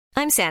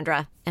I'm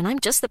Sandra, and I'm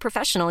just the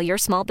professional your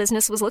small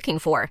business was looking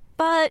for.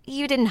 But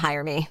you didn't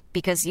hire me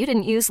because you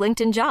didn't use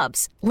LinkedIn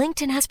Jobs.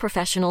 LinkedIn has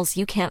professionals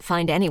you can't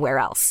find anywhere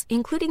else,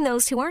 including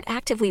those who aren't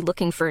actively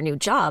looking for a new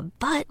job,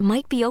 but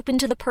might be open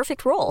to the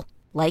perfect role,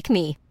 like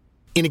me.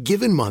 In a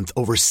given month,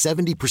 over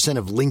 70%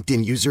 of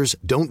LinkedIn users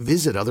don't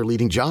visit other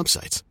leading job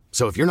sites.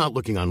 So if you're not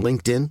looking on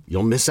LinkedIn,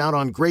 you'll miss out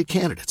on great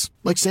candidates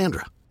like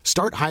Sandra.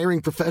 Start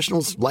hiring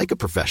professionals like a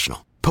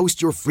professional.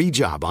 Post your free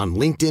job on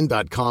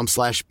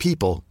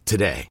linkedin.com/people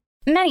today.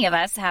 Many of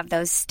us have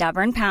those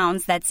stubborn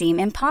pounds that seem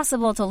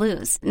impossible to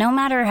lose, no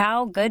matter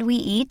how good we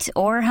eat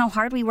or how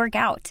hard we work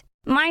out.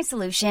 My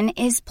solution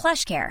is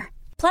PlushCare.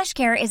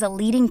 PlushCare is a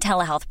leading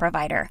telehealth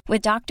provider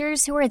with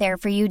doctors who are there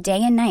for you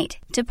day and night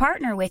to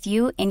partner with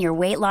you in your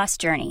weight loss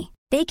journey.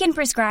 They can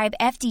prescribe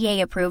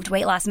FDA-approved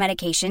weight loss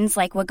medications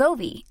like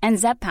Wegovy and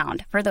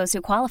Zepbound for those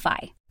who qualify.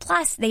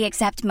 Plus, they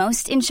accept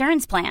most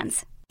insurance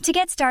plans. To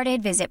get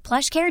started, visit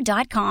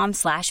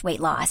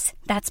plushcare.com/weightloss.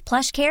 That's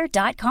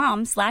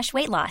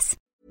plushcare.com/weightloss.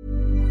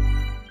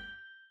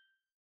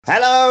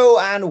 Hello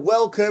and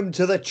welcome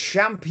to the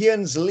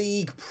Champions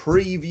League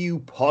Preview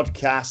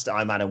Podcast.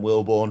 I'm Adam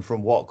Wilborn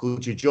from What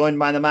Culture, joined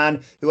by the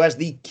man who has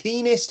the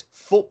keenest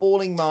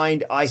footballing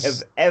mind I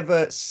have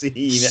ever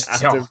seen,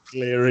 Adam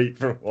Cleary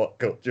from What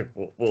Culture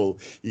Football.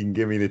 You can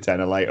give me the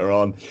tenner later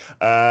on.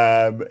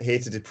 Here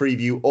to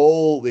preview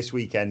all this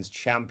weekend's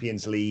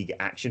Champions League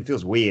action.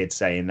 Feels weird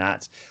saying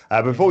that.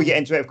 Before we get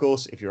into it, of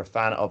course, if you're a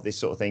fan of this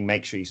sort of thing,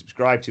 make sure you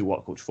subscribe to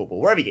What Culture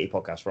Football, wherever you get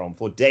your podcast from,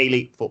 for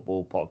daily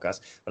football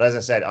podcasts. But as I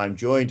said, I'm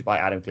joined by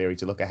Adam Cleary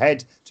to look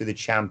ahead to the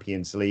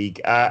Champions League.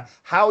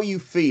 How are you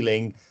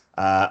feeling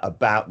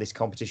about this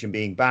competition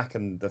being back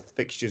and the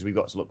fixtures we've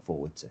got to look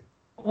forward to?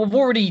 We've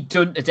already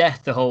done to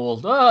death the whole,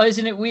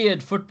 isn't it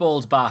weird,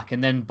 football's back,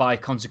 and then by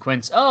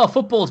consequence,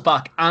 football's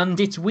back, and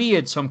it's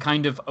weird, so I'm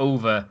kind of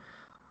over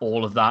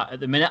all of that at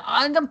the minute.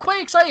 And I'm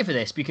quite excited for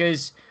this,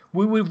 because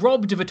we were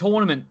robbed of a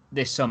tournament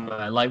this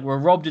summer. Like, we're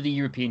robbed of the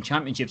European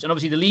Championships, and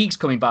obviously the league's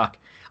coming back.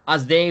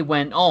 As they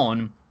went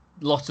on,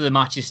 lots of the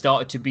matches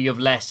started to be of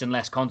less and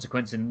less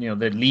consequence, and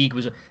the league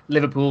was,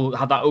 Liverpool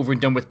had that over and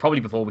done with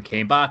probably before we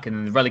came back, and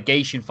then the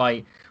relegation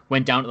fight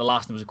went down to the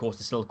last, and there was, of course,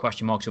 still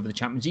question marks over the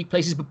Champions League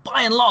places. But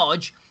by and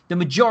large, the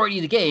majority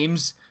of the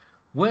games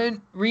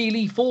weren't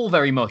really full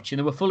very much, and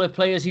they were full of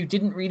players who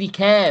didn't really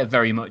care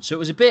very much. So it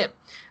was a bit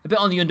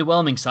on the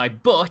underwhelming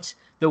side. But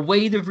the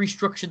way they've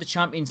restructured the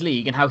Champions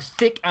League and how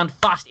thick and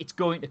fast it's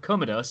going to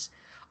come at us,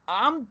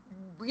 I've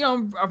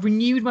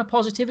renewed my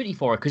positivity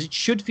for it, because it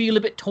should feel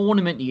a bit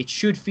tournament-y. It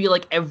should feel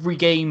like every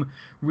game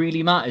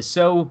really matters.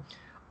 So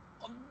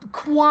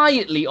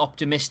quietly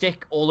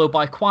optimistic, although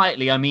by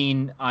quietly I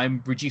mean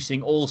I'm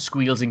reducing all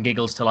squeals and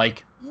giggles to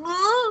like.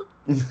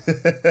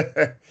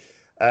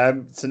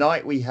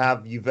 Tonight we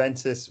have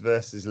Juventus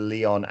versus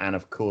Lyon, and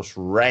of course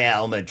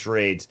Real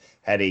Madrid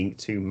heading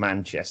to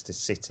Manchester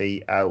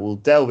City. We'll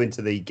delve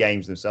into the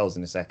games themselves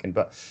in a second,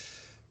 but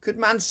could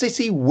Man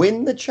City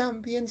win the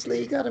Champions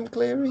League, Adam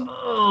Cleary?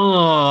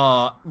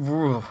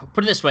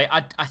 Put it this way,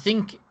 I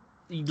think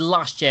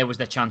last year was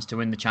their chance to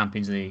win the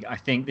Champions League. I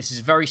think this is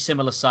a very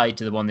similar side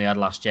to the one they had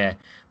last year,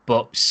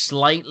 but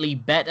slightly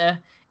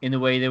better in the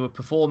way they were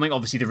performing.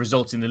 Obviously, the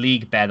results in the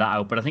league bear that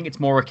out, but I think it's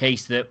more a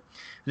case that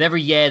with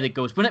every year that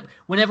goes,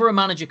 whenever a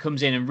manager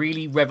comes in and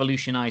really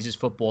revolutionises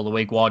football the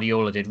way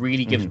Guardiola did,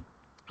 really gives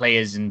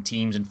players and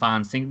teams and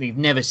fans things they've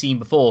never seen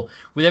before,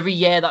 with every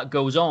year that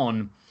goes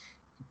on,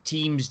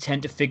 teams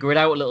tend to figure it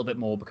out a little bit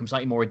more, become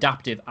slightly more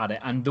adaptive at it.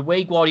 And the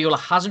way Guardiola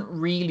hasn't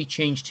really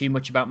changed too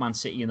much about Man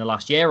City in the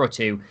last year or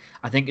two,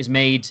 I think has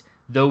made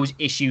those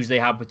issues they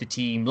had with the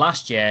team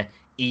last year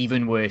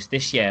even worse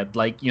this year.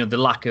 Like, the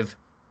lack of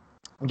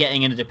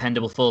getting in a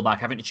dependable fullback,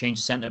 having to change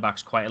the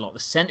centre-backs quite a lot. The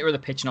centre of the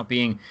pitch not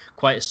being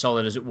quite as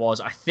solid as it was,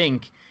 I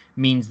think,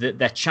 means that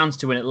their chance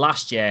to win it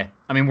last year,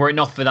 were it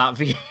not for that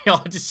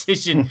VAR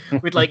decision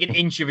with like an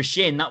inch of a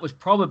shin, that was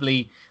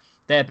probably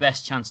their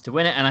best chance to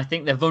win it. And I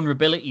think their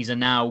vulnerabilities are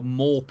now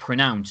more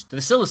pronounced.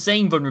 They're still the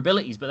same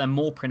vulnerabilities, but they're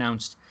more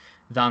pronounced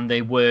than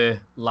they were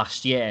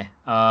last year.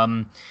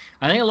 I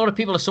think a lot of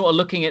people are sort of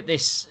looking at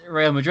this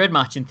Real Madrid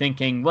match and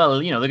thinking, well,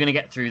 they're going to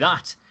get through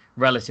that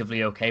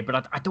relatively okay.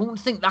 But I don't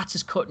think that's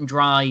as cut and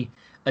dry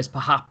as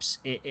perhaps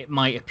it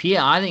might appear.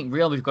 I think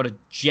Real Madrid got a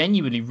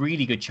genuinely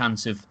really good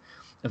chance of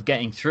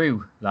getting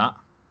through that.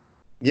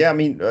 Yeah,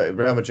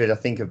 Real Madrid, I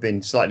think, have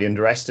been slightly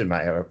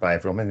underestimated by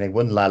everyone. They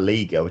won La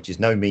Liga, which is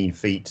no mean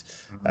feat,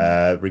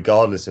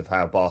 regardless of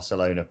how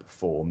Barcelona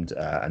performed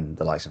and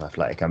the likes of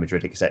Atletico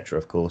Madrid, etc.,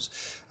 of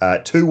course.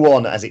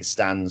 2-1 as it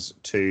stands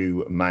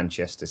to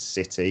Manchester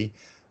City.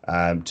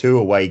 2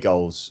 away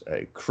goals,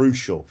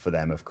 crucial for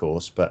them, of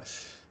course. But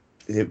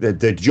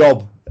the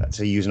job,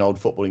 to use an old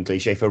footballing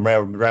cliche, for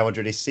Real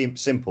Madrid is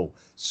simple.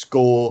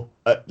 Score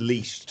at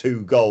least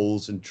 2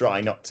 goals and try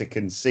not to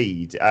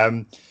concede.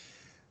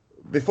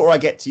 Before I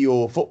get to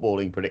your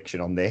footballing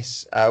prediction on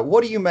this,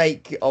 what do you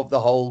make of the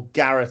whole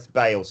Gareth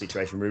Bale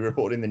situation? We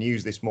reported in the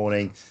news this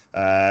morning,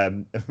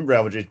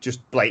 Real Madrid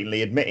just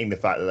blatantly admitting the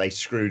fact that they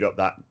screwed up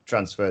that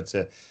transfer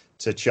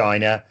to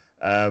China.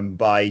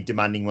 by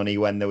demanding money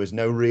when there was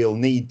no real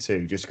need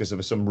to, just because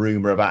of some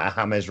rumour about a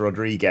James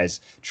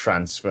Rodriguez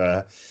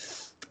transfer.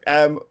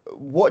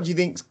 What do you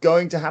think's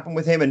going to happen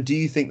with him? And do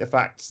you think the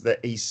fact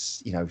that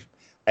he's,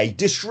 a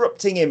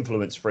disrupting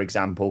influence, for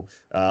example,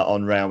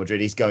 on Real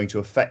Madrid is going to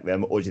affect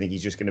them? Or do you think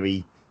he's just going to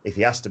be, if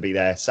he has to be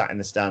there, sat in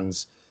the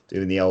stands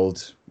doing the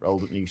old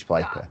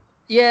newspaper?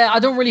 Yeah, I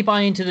don't really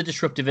buy into the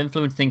disruptive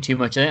influence thing too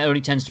much. I think it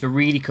only tends to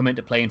really come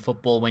into play in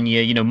football when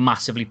you're,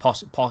 massively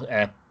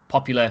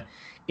popular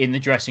in the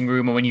dressing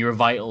room or when you're a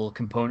vital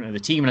component of the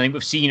team. And I think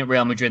we've seen at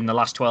Real Madrid in the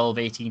last 12,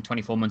 18,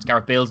 24 months,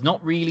 Gareth Bale's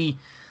not really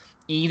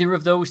either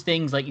of those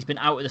things. Like, he's been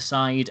out of the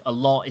side a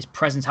lot. His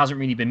presence hasn't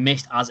really been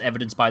missed, as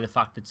evidenced by the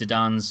fact that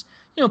Zidane's,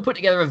 put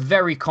together a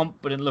very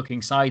competent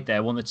looking side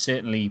there, one that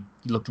certainly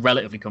looked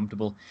relatively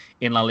comfortable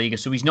in La Liga.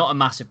 So he's not a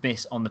massive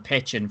miss on the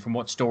pitch, and from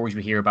what stories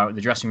we hear about in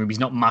the dressing room, he's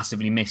not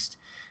massively missed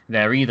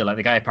there either. Like,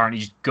 the guy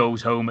apparently just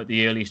goes home at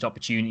the earliest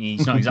opportunity.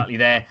 He's not exactly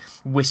there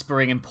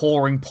whispering and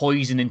pouring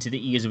poison into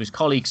the ears of his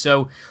colleagues.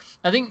 So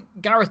I think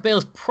Gareth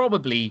Bale's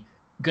probably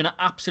going to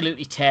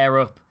absolutely tear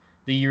up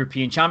the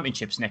European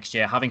Championships next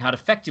year, having had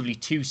effectively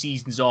 2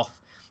 seasons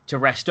off to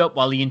rest up,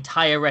 while the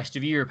entire rest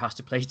of Europe has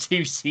to play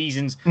 2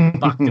 seasons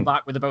back to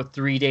back with about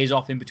 3 days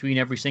off in between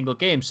every single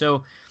game.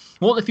 So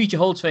what the future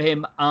holds for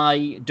him,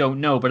 I don't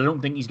know, but I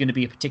don't think he's going to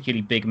be a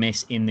particularly big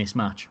miss in this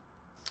match.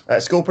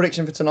 Score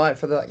prediction for tonight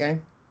for that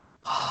game?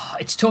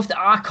 It's tough.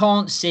 I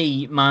can't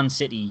see Man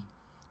City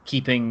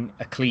keeping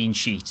a clean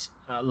sheet.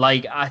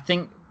 I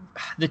think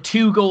the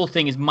 2-goal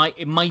thing it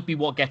might be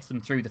what gets them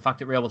through, the fact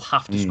that Real will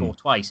have to score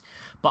twice.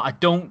 But I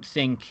don't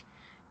think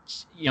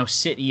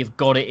City have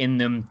got it in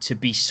them to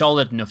be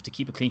solid enough to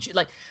keep a clean sheet.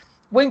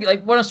 When I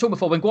was talking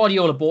before, when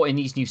Guardiola brought in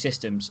these new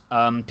systems,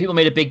 people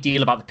made a big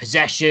deal about the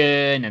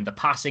possession and the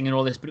passing and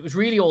all this, but it was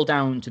really all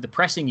down to the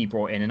pressing he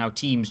brought in and how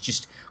teams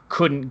just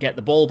couldn't get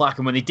the ball back.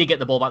 And when they did get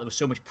the ball back, there was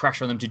so much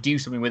pressure on them to do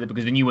something with it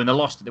because they knew when they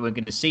lost it, they weren't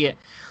going to see it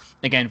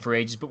again for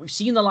ages. But we've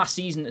seen the last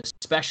season,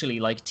 especially,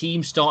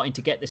 teams starting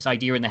to get this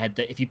idea in their head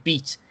that if you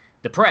beat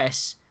the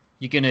press,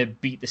 you're going to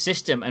beat the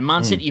system. And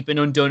Man City have been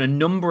undone a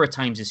number of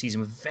times this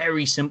season with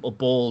very simple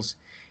balls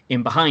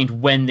in behind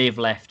when they've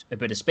left a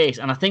bit of space.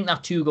 And I think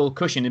that 2-goal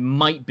cushion, it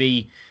might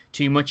be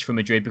too much for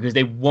Madrid because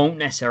they won't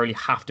necessarily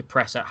have to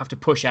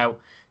push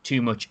out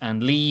too much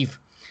and leave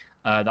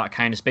that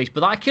kind of space.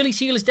 But that Achilles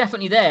heel is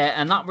definitely there,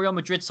 and that Real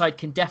Madrid side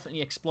can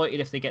definitely exploit it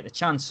if they get the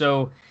chance.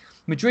 So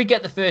Madrid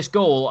get the first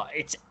goal,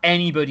 it's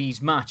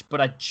anybody's match, but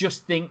I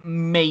just think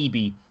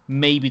maybe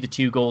the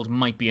 2 goals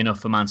might be enough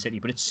for Man City,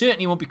 but it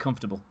certainly won't be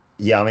comfortable.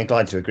 Yeah, I'm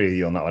inclined to agree with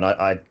you on that one.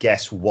 I'd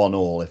guess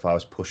 1-1 if I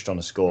was pushed on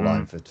a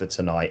scoreline for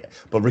tonight.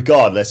 But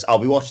regardless, I'll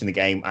be watching the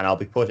game and I'll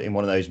be putting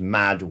one of those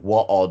mad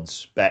what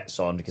odds bets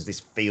on because this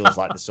feels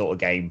like the sort of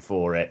game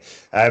for it.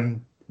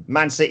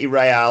 Man City,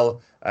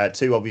 Real,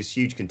 2 obvious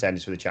huge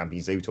contenders for the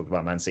Champions League. We talked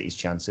about Man City's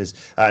chances.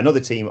 Another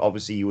team,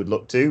 obviously, you would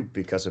look to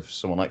because of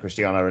someone like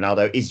Cristiano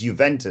Ronaldo is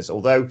Juventus.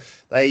 Although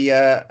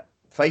they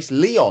face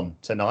Lyon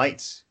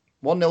tonight,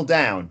 1-0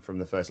 down from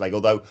the first leg.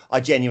 Although I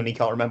genuinely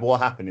can't remember what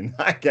happened in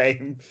that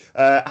game.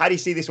 How do you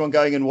see this one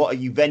going, and what are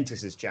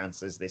Juventus's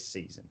chances this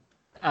season?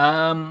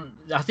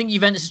 I think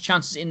Juventus'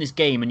 chances in this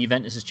game and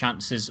Juventus'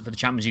 chances for the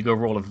Champions League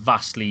overall are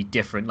vastly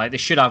different. They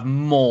should have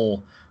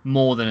more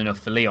than enough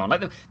for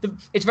Lyon.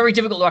 It's very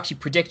difficult to actually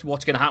predict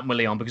what's going to happen with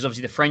Lyon because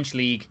obviously the French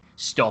league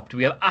stopped.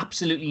 We have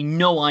absolutely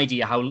no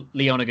idea how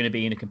Lyon are going to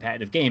be in a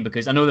competitive game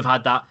because I know they've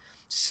had that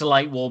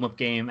slight warm-up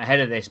game ahead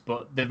of this,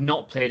 but they've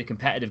not played a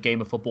competitive game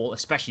of football,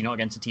 especially not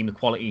against a team the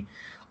quality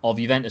of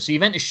Juventus. So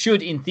Juventus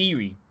should, in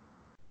theory,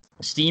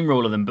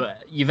 steamroller them,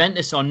 but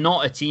Juventus are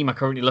not a team I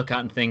currently look at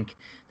and think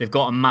they've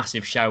got a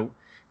massive shout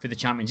for the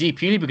Champions League,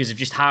 purely because of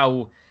just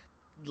how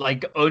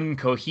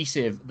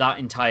uncohesive that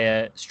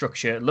entire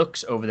structure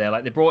looks over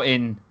there. They brought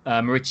in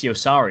Maurizio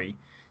Sarri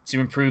to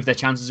improve their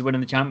chances of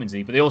winning the Champions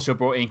League, but they also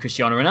brought in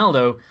Cristiano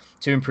Ronaldo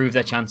to improve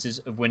their chances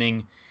of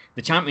winning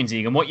the Champions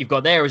League. And what you've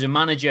got there is a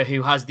manager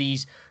who has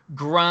these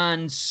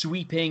grand,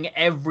 sweeping,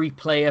 every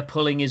player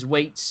pulling his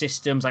weight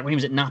systems, like when he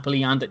was at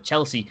Napoli and at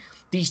Chelsea.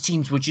 These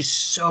teams were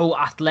just so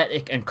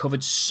athletic and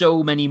covered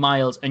so many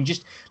miles and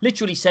just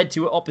literally said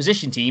to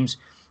opposition teams,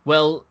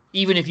 well,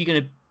 even if you're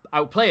going to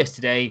outplay us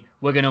today,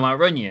 we're going to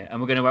outrun you and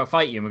we're going to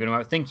outfight you and we're going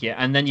to outthink you.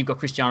 And then you've got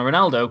Cristiano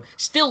Ronaldo,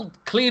 still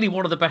clearly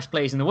one of the best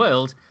players in the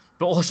world,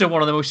 but also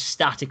one of the most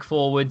static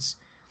forwards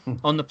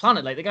on the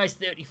planet. The guy's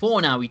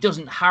 34 now. He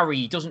doesn't harry,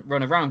 he doesn't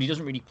run around, he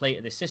doesn't really play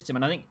to this system.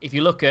 And I think if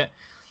you look at,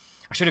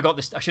 I should have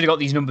got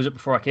these numbers up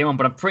before I came on,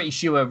 but I'm pretty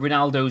sure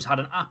Ronaldo's had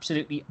an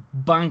absolutely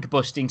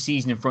bank-busting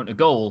season in front of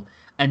goal,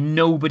 and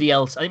nobody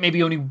else. I think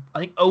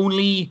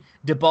only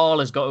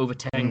Dybala's got over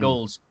 10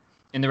 goals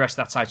in the rest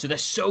of that side. So they're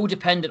so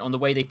dependent on the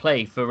way they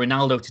play for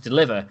Ronaldo to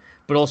deliver,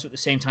 but also at the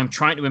same time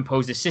trying to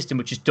impose this system,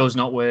 which just does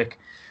not work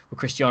with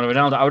Cristiano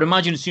Ronaldo. I would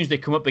imagine as soon as they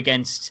come up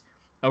against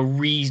a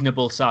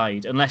reasonable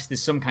side, unless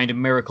there's some kind of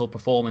miracle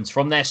performance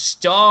from their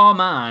star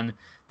man,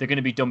 they're going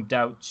to be dumped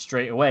out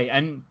straight away.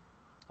 And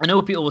I know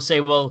people will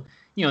say, well,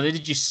 they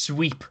did just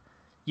sweep,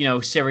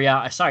 Serie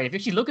A aside, if you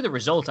actually look at the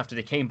result after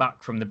they came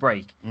back from the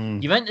break,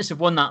 Juventus have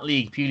won that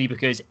league purely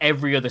because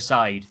every other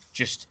side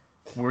just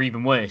were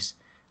even worse.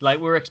 Like,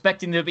 we're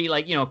expecting there to be,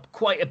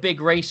 quite a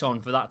big race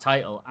on for that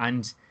title,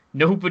 and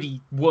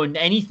nobody won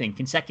anything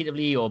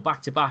consecutively or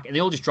back-to-back, and they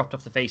all just dropped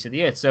off the face of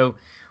the earth. So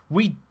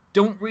we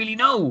don't really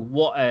know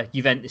what a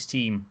Juventus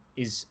team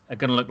is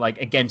going to look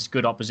like against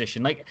good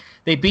opposition. Like,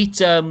 they beat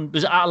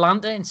was it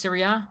Atalanta in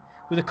Serie A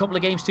with a couple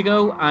of games to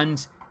go,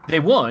 and they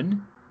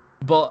won,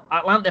 but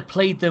Atalanta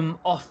played them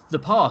off the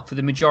park for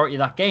the majority of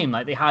that game.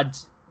 Like, they had,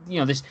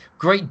 this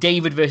great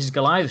David versus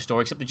Goliath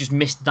story, except they just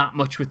missed that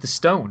much with the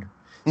stone.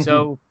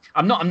 So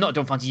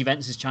don't fancy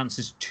Juventus'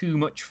 chances too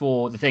much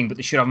for the thing, but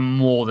they should have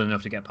more than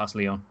enough to get past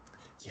Lyon.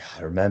 Yeah,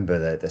 I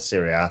remember the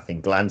Serie A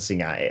thing,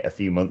 glancing at it a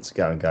few months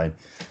ago and going,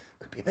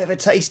 could be a bit of a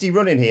tasty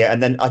run in here.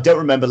 And then I don't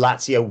remember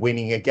Lazio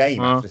winning a game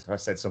after I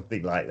said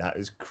something like that. It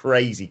was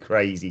crazy,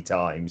 crazy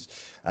times.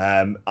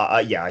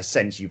 I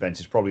sense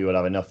Juventus probably will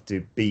have enough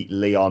to beat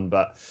Lyon,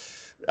 but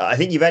I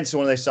think Juventus are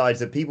one of those sides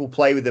that people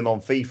play with them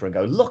on FIFA and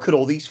go, look at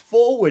all these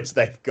forwards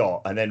they've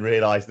got, and then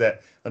realise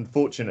that,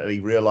 unfortunately,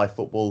 real-life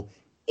football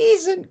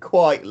isn't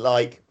quite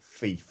like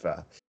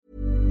FIFA.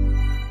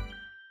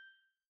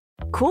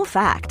 Cool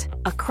fact,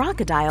 a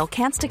crocodile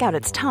can't stick out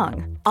its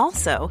tongue.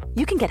 Also,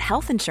 you can get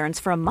health insurance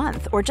for a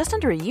month or just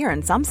under a year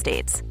in some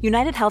states.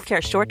 United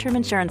Healthcare short-term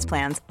insurance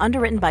plans,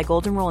 underwritten by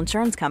Golden Rule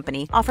Insurance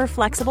Company, offer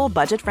flexible,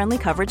 budget-friendly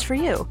coverage for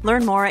you.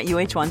 Learn more at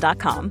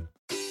UH1.com.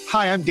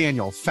 Hi, I'm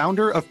Daniel,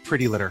 founder of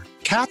Pretty Litter.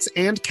 Cats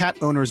and cat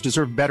owners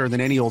deserve better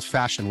than any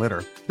old-fashioned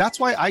litter. That's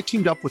why I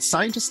teamed up with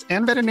scientists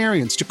and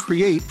veterinarians to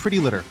create Pretty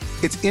Litter.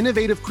 Its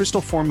innovative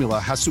crystal formula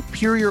has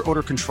superior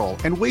odor control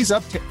and weighs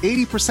up to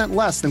 80%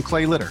 less than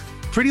clay litter.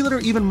 Pretty Litter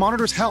even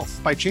monitors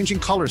health by changing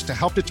colors to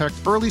help detect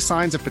early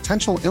signs of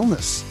potential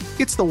illness.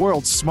 It's the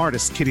world's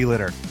smartest kitty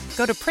litter.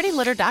 Go to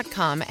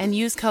prettylitter.com and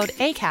use code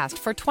ACAST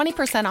for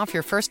 20% off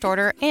your first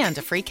order and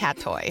a free cat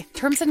toy.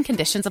 Terms and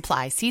conditions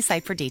apply. See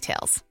site for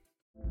details.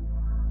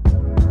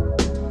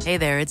 Hey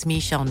there, it's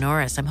Michelle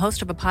Norris. I'm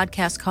host of a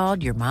podcast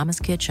called Your Mama's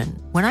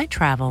Kitchen. When I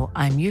travel,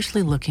 I'm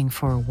usually looking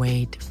for a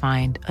way to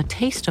find a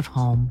taste of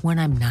home when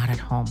I'm not at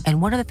home.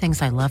 And one of the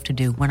things I love to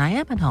do when I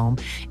am at home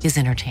is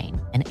entertain.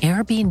 And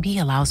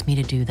Airbnb allows me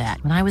to do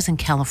that. When I was in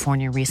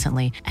California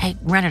recently, I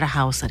rented a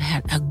house that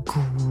had a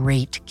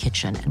great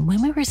kitchen. And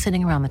when we were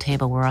sitting around the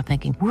table, we were all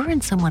thinking, we're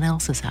in someone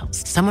else's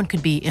house. Someone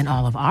could be in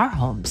all of our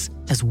homes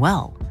as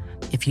well.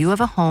 If you have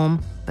a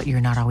home, but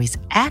you're not always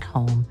at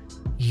home,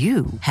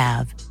 you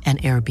have an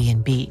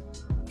Airbnb.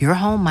 Your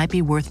home might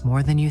be worth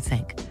more than you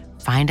think.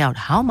 Find out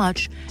how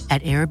much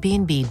at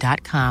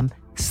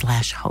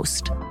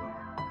airbnb.com/host.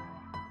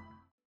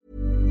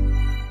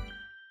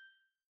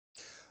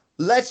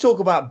 Let's talk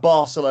about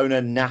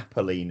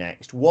Barcelona-Napoli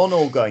next.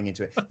 1-1 going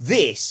into it.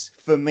 This,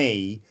 for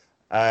me,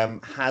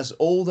 has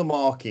all the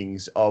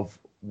markings of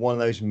one of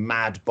those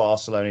mad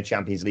Barcelona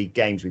Champions League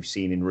games we've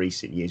seen in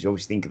recent years. You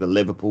always think of the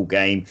Liverpool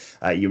game.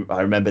 I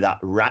remember that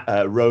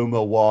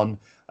Roma one.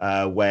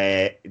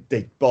 Where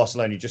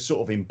Barcelona just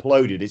sort of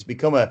imploded. It's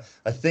become a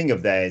thing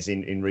of theirs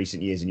in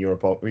recent years in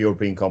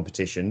European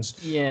competitions.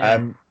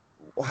 Yeah.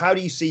 How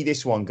do you see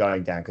this one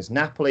going down? Because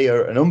Napoli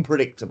are an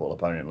unpredictable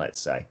opponent, let's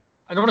say.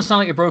 I don't want to sound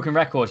like a broken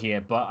record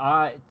here, but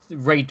I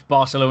rate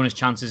Barcelona's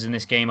chances in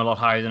this game a lot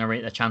higher than I rate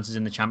their chances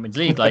in the Champions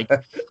League. Like,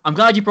 I'm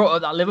glad you brought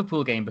up that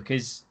Liverpool game,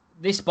 because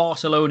this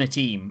Barcelona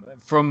team,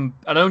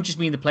 I don't just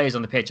mean the players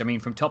on the pitch, I mean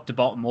from top to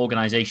bottom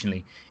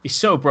organisationally, is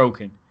so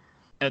broken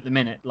at the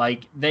minute.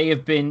 Like, they're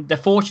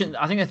fortunate.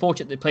 I think they're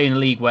fortunate to play in a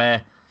league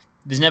where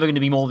there's never going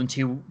to be more than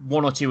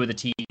one or two of the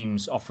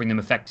teams offering them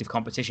effective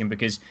competition.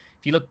 Because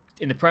if you look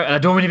in the and I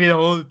don't want to be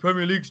the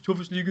Premier League's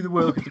toughest league in the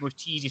world, it's the most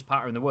tedious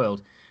pattern in the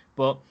world.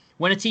 But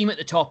when a team at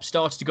the top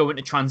starts to go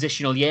into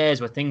transitional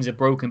years where things are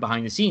broken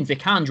behind the scenes, they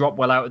can drop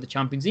well out of the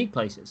Champions League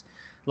places.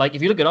 Like,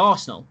 if you look at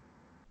Arsenal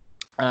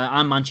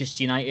and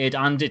Manchester United,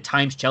 and at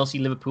times Chelsea,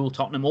 Liverpool,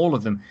 Tottenham, all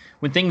of them,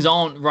 when things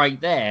aren't right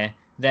there,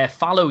 their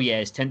fallow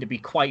years tend to be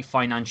quite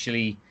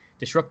financially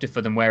disruptive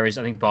for them, whereas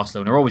I think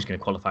Barcelona are always going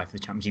to qualify for the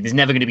Champions League. There's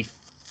never going to be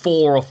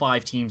 4 or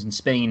 5 teams in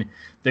Spain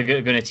that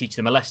are going to teach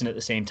them a lesson at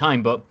the same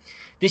time. But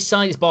this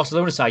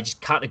Barcelona side,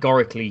 just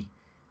categorically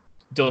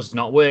does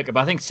not work. But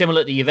I think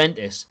similar to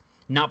Juventus,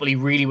 Napoli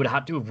really would have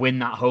had to win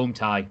that home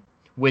tie,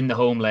 win the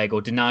home leg,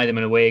 or deny them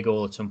an away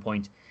goal at some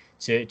point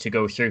to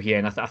go through here.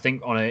 And I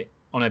think on a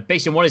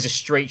based on what is a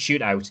straight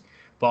shootout,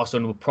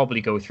 Barcelona will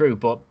probably go through.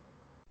 But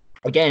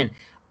again,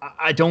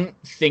 I don't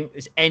think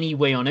there's any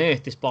way on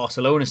earth this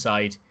Barcelona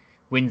side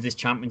wins this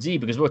Champions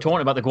League, because we're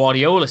talking about the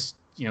Guardiola,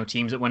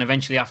 teams that when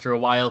eventually after a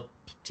while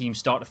teams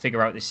start to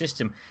figure out the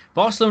system.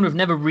 Barcelona have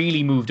never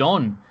really moved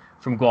on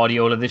from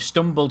Guardiola. They've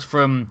stumbled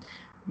from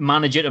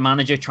manager to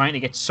manager trying to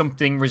get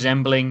something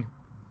resembling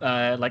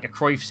like a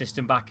Cruyff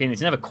system back in.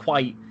 It's never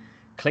quite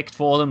clicked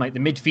for them. Like, the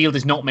midfield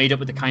is not made up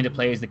with the kind of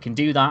players that can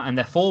do that, and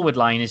their forward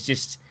line is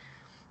just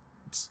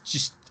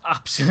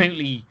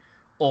absolutely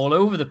all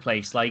over the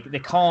place. Like, they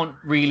can't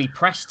really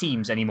press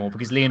teams anymore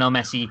because Lionel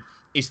Messi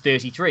is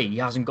 33. He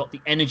hasn't got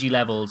the energy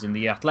levels and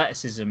the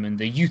athleticism and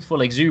the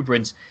youthful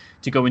exuberance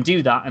to go and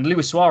do that. And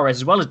Luis Suarez,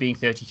 as well as being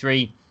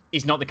 33,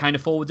 is not the kind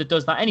of forward that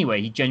does that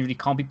anyway. He genuinely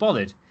can't be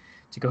bothered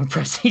to go and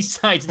press these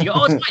sides. And you go,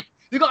 oh, it's fine.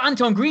 We've got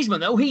Antoine Griezmann,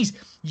 though. He's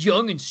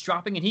young and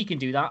strapping and he can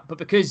do that. But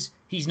because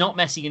he's not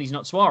Messi and he's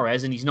not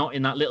Suarez and he's not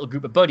in that little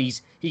group of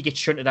buddies, he gets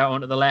shunted out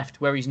onto the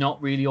left where he's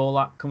not really all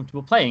that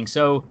comfortable playing.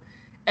 So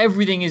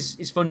everything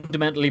is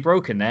fundamentally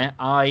broken there.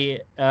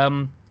 I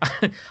don't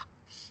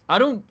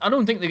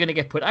think they're going to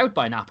get put out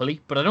by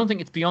Napoli, but I don't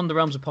think it's beyond the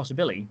realms of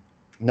possibility.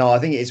 No, I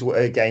think it's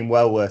a game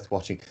well worth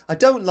watching. I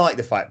don't like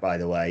the fact, by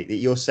the way, that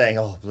you're saying,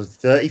 oh,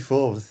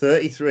 34,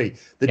 33,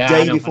 the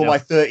day before my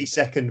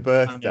 32nd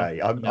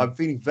birthday. I'm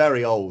feeling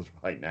very old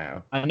right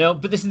now. I know,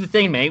 but this is the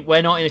thing, mate.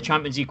 We're not in a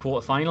Champions League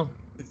quarter-final.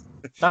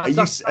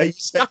 That's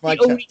the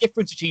only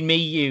difference between me,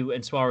 you,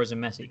 and Suarez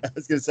and Messi. I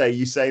was going to say,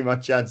 you say my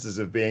chances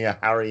of being a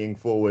harrying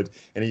forward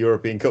in a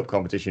European Cup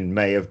competition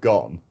may have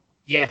gone.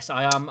 Yes,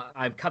 I am.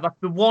 That's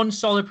the one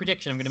solid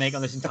prediction I'm going to make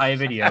on this entire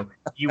video.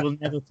 You will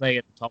never play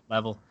at the top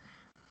level.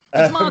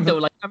 It's mad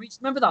though.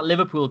 Remember that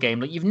Liverpool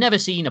game? You've never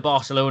seen a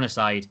Barcelona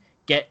side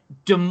get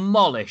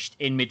demolished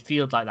in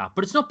midfield like that.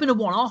 But it's not been a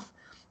one-off.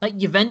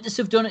 Juventus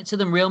have done it to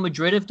them. Real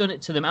Madrid have done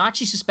it to them. I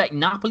actually suspect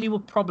Napoli will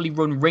probably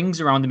run rings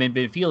around them in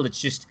midfield.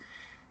 It's just,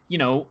 I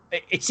know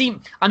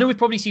it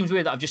probably seems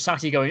weird that I've just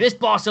sat here going, this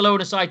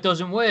Barcelona side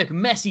doesn't work.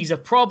 Messi's a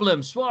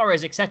problem.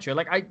 Suarez, etc.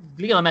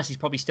 Lionel Messi's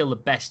probably still the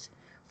best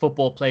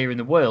football player in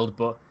the world,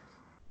 but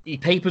he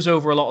papers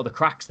over a lot of the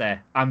cracks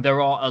there. And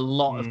there are a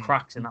lot of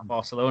cracks in that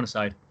Barcelona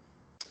side.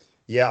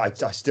 Yeah, I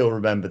still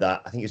remember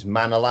that. I think it was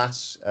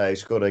Manolas who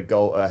scored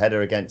a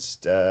header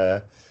against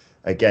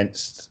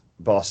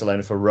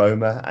Barcelona for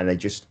Roma, and they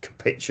just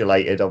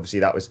capitulated.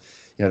 Obviously, that was,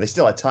 they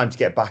still had time to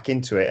get back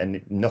into it,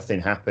 and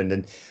nothing happened.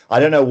 And I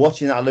don't know,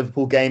 watching that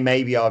Liverpool game,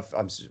 maybe I'm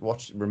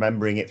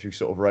remembering it through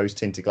sort of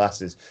rose-tinted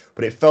glasses,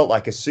 but it felt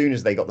like as soon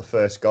as they got the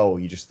first goal,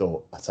 you just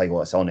thought, I'll tell you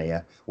what, it's on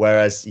here.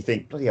 Whereas you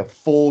think, bloody hell,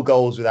 4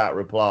 goals without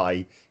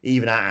reply,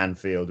 even at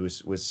Anfield,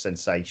 was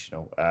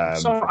sensational.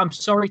 I'm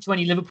sorry to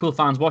any Liverpool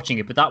fans watching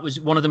it, but that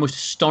was one of the most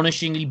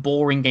astonishingly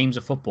boring games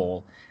of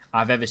football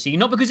I've ever seen.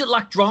 Not because it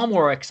lacked drama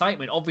or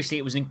excitement. Obviously,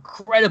 it was an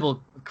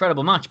incredible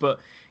match, but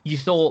you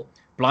thought,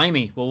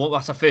 blimey, well,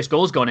 that's our first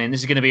goal's gone in. This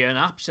is going to be an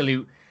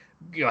absolute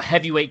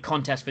heavyweight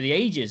contest for the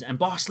ages. And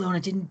Barcelona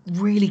didn't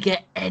really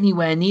get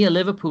anywhere near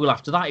Liverpool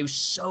after that. It was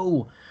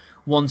so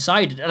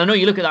one-sided. And I know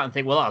you look at that and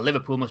think, well,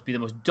 Liverpool must be the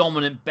most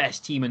dominant,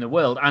 best team in the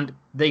world. And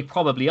they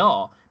probably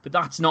are. But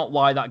that's not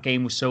why that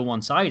game was so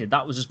one-sided.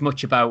 That was as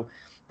much about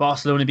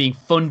Barcelona being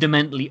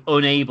fundamentally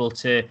unable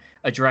to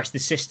address the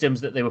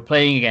systems that they were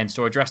playing against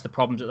or address the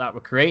problems that were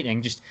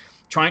creating, just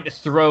trying to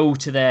throw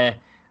to their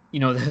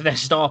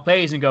star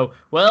players and go,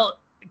 well,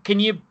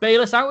 can you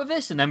bail us out of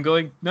this? And them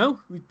going, no,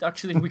 we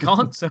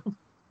can't. So,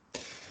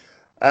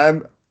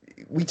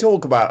 we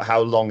talk about how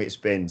long it's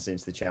been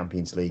since the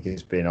Champions League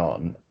has been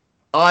on.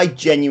 I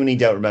genuinely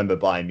don't remember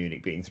Bayern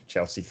Munich beating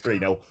Chelsea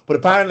 3-0, but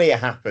apparently it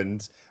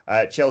happened.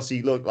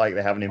 Chelsea looked like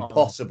they have an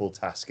impossible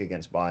task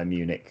against Bayern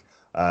Munich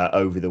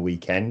over the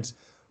weekend.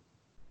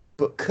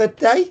 But could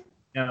they?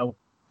 No.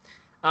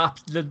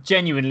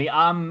 Genuinely.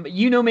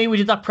 Me, we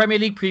did that Premier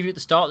League preview at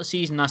the start of the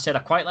season, and I said I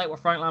quite like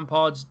what Frank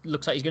Lampard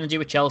looks like he's going to do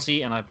with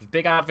Chelsea, and I was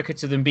big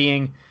advocate of them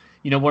being,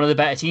 one of the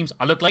better teams.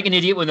 I looked like an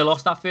idiot when they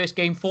lost that first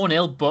game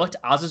 4-0, but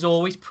as has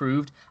always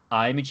proved,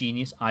 I'm a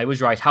genius. I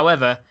was right.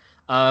 However,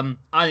 I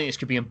think this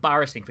could be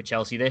embarrassing for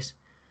Chelsea, this.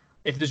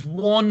 If there's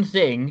one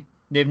thing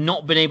they've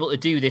not been able to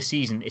do this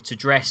season, it's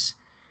address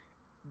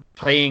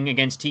playing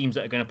against teams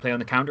that are going to play on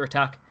the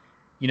counter-attack.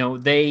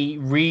 They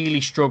really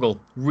struggle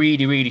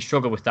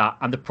with that.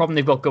 And the problem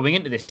they've got going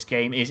into this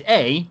game is,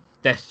 A,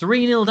 they're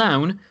 3-0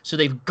 down, so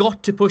they've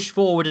got to push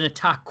forward and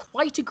attack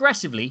quite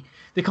aggressively.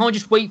 They can't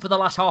just wait for the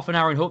last half an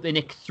hour and hope they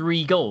nick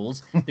 3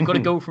 goals. They've got to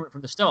go from it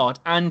from the start.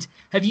 And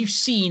have you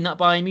seen that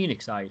Bayern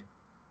Munich side?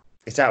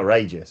 It's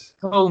outrageous.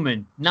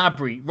 Coman,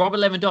 Gnabry, Robert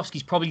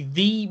Lewandowski's probably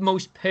the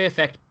most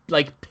perfect,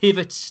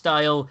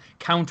 pivot-style,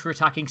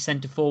 counter-attacking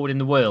centre-forward in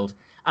the world.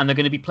 And they're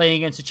going to be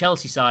playing against a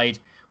Chelsea side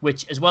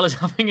which, as well as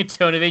having a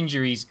ton of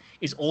injuries,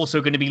 is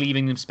also going to be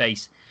leaving them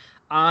space.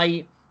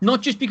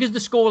 Not just because the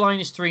scoreline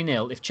is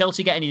 3-0. If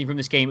Chelsea get anything from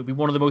this game, it would be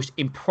one of the most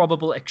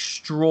improbable,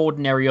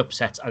 extraordinary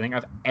upsets I think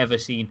I've ever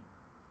seen.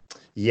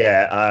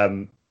 Yeah,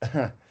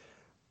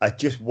 I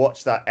just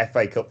watched that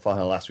FA Cup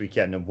final last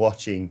weekend and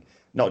watching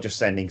not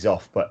just sendings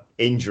off, but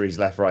injuries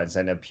left, right, and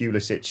centre.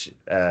 Pulisic,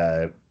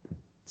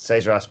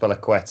 Cesar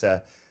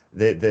Azpilicueta,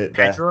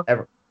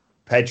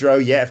 Pedro,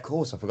 yeah, of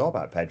course, I forgot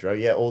about Pedro.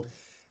 Yeah, all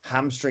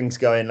hamstrings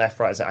going left,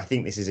 right. I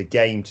think this is a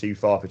game too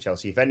far for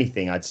Chelsea. If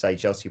anything, I'd say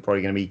Chelsea are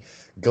probably going to be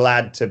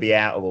glad to be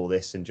out of all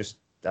this and just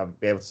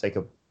be able to take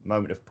a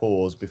moment of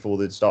pause before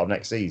the start of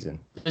next season.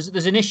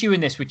 There's an issue in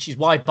this, which is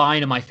why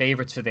Bayern are my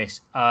favourites for this.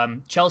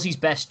 Chelsea's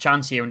best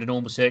chance here under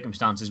normal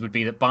circumstances would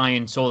be that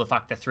Bayern saw the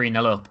fact they're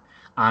 3-0 up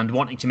and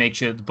wanting to make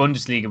sure the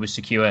Bundesliga was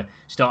secure,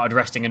 started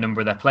resting a number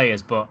of their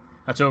players. But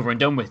that's over and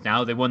done with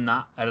now. They won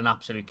that at an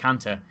absolute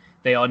canter.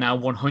 They are now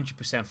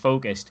 100%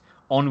 focused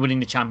on winning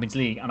the Champions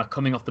League and are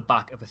coming off the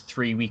back of a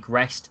 3-week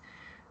rest.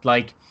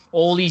 Like,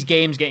 all these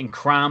games getting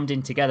crammed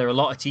in together, a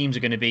lot of teams are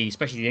going to be,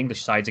 especially the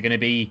English sides, are going to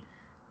be,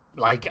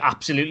 like,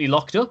 absolutely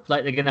locked up.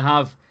 Like, they're going to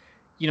have,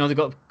 they've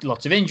got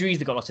lots of injuries,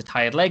 they've got lots of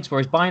tired legs,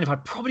 whereas Bayern have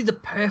had probably the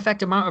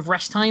perfect amount of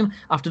rest time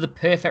after the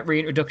perfect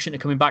reintroduction to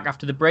coming back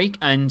after the break.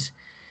 And,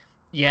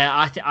 yeah,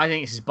 I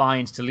think this is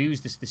Bayern's to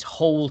lose this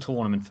whole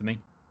tournament for me.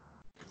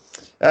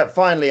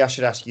 Finally, I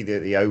should ask you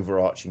the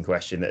overarching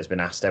question that has been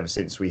asked ever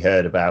since we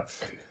heard about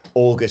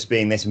August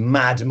being this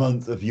mad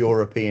month of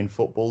European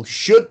football.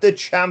 Should the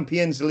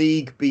Champions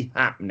League be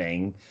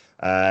happening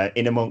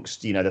in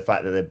amongst, the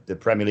fact that the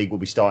Premier League will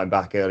be starting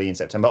back early in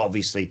September?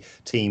 Obviously,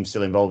 teams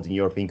still involved in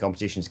European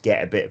competitions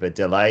get a bit of a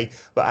delay.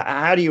 But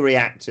how do you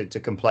react to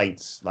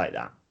complaints like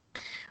that?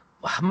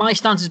 My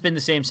stance has been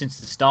the same since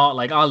the start.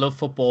 Like, I love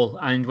football.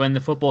 And when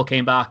the football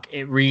came back,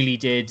 it really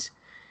did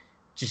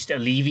just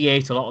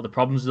alleviate a lot of the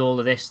problems with all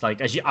of this.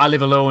 Like, I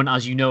live alone,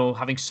 as you know,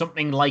 having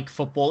something like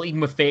football, even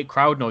with fake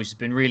crowd noise, has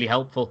been really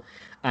helpful.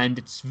 And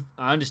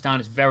I understand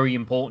it's very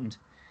important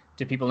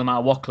to people, no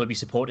matter what club you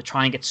support, to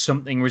try and get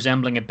something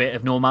resembling a bit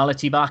of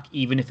normality back,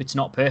 even if it's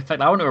not perfect.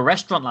 I went to a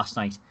restaurant last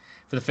night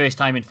for the first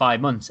time in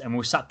 5 months, and we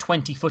were sat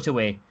 20 foot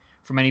away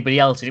from anybody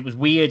else. And it was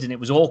weird and it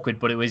was awkward,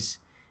 but it was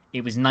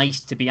nice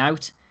to be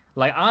out.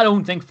 Like, I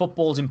don't think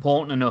football's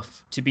important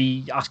enough to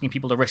be asking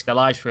people to risk their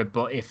lives for it,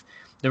 but if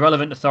the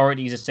relevant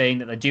authorities are saying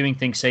that they're doing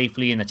things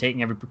safely and they're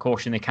taking every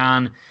precaution they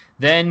can,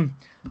 then,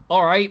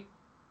 all right,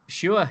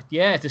 sure,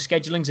 yeah, if the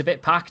scheduling's a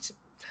bit packed,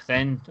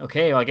 then,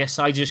 okay, well, I guess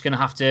I'm just going to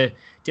have to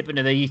dip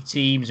into the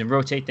teams and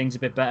rotate things a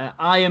bit better.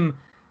 I am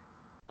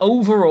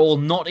overall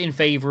not in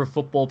favour of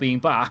football being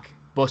back,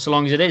 but so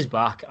long as it is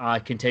back, I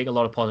can take a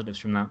lot of positives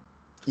from that.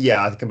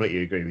 Yeah, I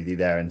completely agree with you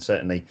there, and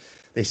certainly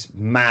this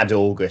mad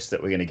August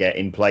that we're going to get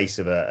in place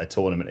of a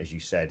tournament, as you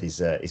said,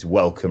 is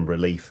welcome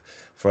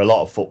relief for a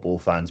lot of football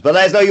fans. But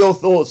let us know your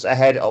thoughts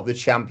ahead of the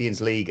Champions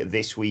League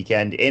this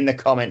weekend in the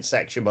comments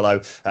section below.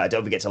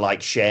 Don't forget to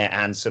like, share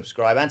and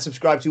subscribe. And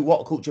subscribe to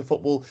What Culture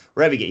Football,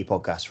 wherever you get your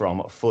podcasts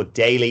from, for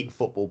daily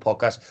football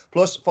podcasts.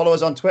 Plus, follow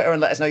us on Twitter and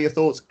let us know your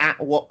thoughts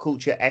at What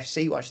Culture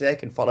FC. Watch there,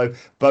 can follow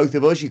both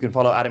of us. You can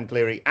follow Adam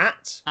Cleary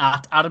at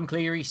Adam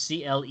Cleary,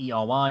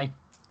 CLERY.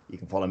 You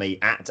can follow me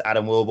at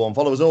Adam Wilborn.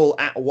 Follow us all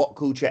at What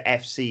Culture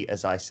FC,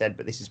 as I said.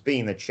 But this has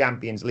been the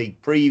Champions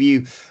League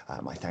preview.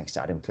 My thanks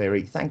to Adam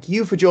Cleary. Thank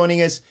you for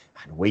joining us,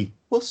 and we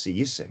will see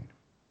you soon.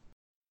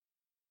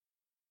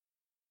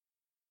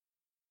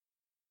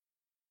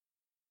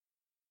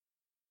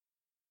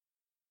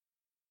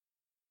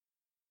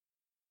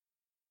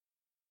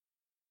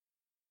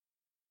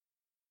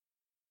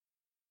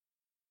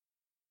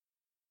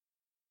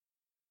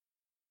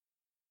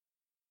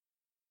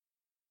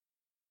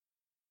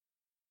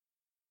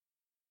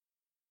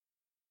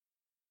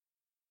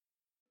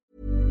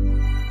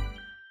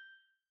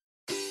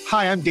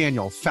 Hi, I'm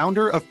Daniel,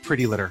 founder of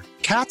Pretty Litter.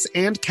 Cats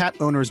and cat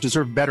owners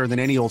deserve better than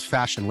any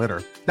old-fashioned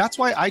litter. That's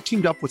why I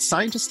teamed up with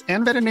scientists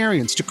and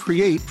veterinarians to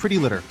create Pretty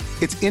Litter.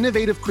 Its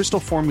innovative crystal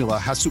formula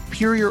has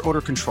superior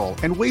odor control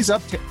and weighs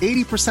up to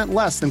 80%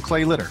 less than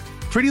clay litter.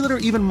 Pretty Litter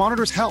even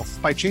monitors health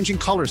by changing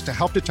colors to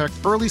help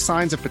detect early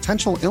signs of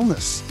potential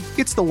illness.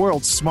 It's the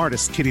world's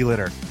smartest kitty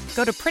litter.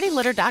 Go to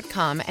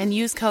prettylitter.com and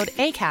use code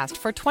ACAST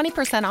for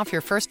 20% off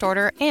your first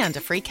order and a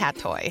free cat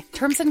toy.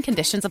 Terms and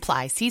conditions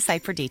apply. See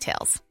site for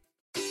details.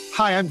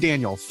 Hi, I'm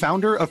Daniel,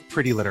 founder of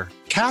Pretty Litter.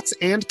 Cats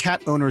and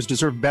cat owners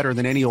deserve better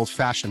than any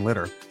old-fashioned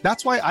litter.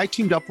 That's why I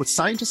teamed up with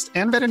scientists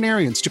and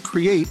veterinarians to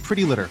create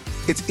Pretty Litter.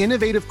 Its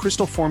innovative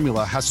crystal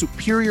formula has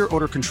superior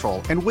odor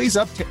control and weighs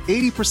up to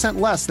 80%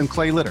 less than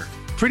clay litter.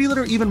 Pretty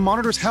Litter even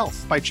monitors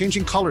health by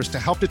changing colors to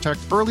help detect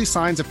early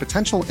signs of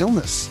potential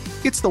illness.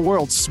 It's the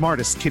world's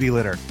smartest kitty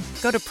litter.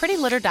 Go to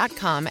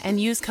prettylitter.com and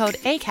use code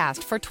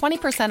ACAST for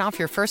 20% off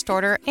your first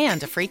order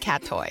and a free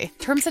cat toy.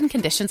 Terms and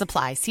conditions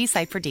apply. See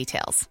site for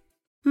details.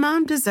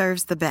 Mom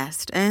deserves the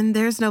best, and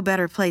there's no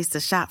better place to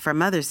shop for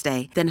Mother's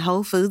Day than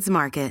Whole Foods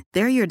Market.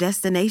 They're your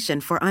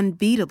destination for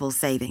unbeatable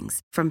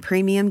savings, from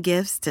premium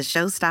gifts to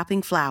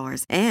show-stopping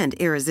flowers and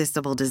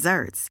irresistible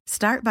desserts.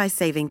 Start by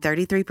saving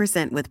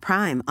 33% with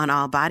Prime on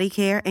all body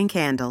care and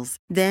candles.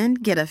 Then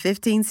get a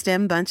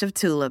 15-stem bunch of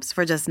tulips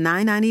for just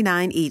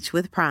 $9.99 each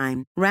with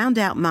Prime. Round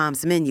out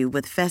Mom's menu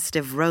with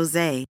festive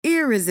rosé,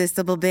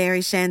 irresistible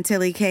berry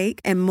chantilly cake,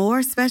 and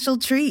more special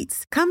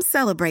treats. Come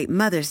celebrate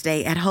Mother's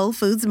Day at Whole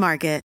Foods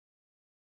Market.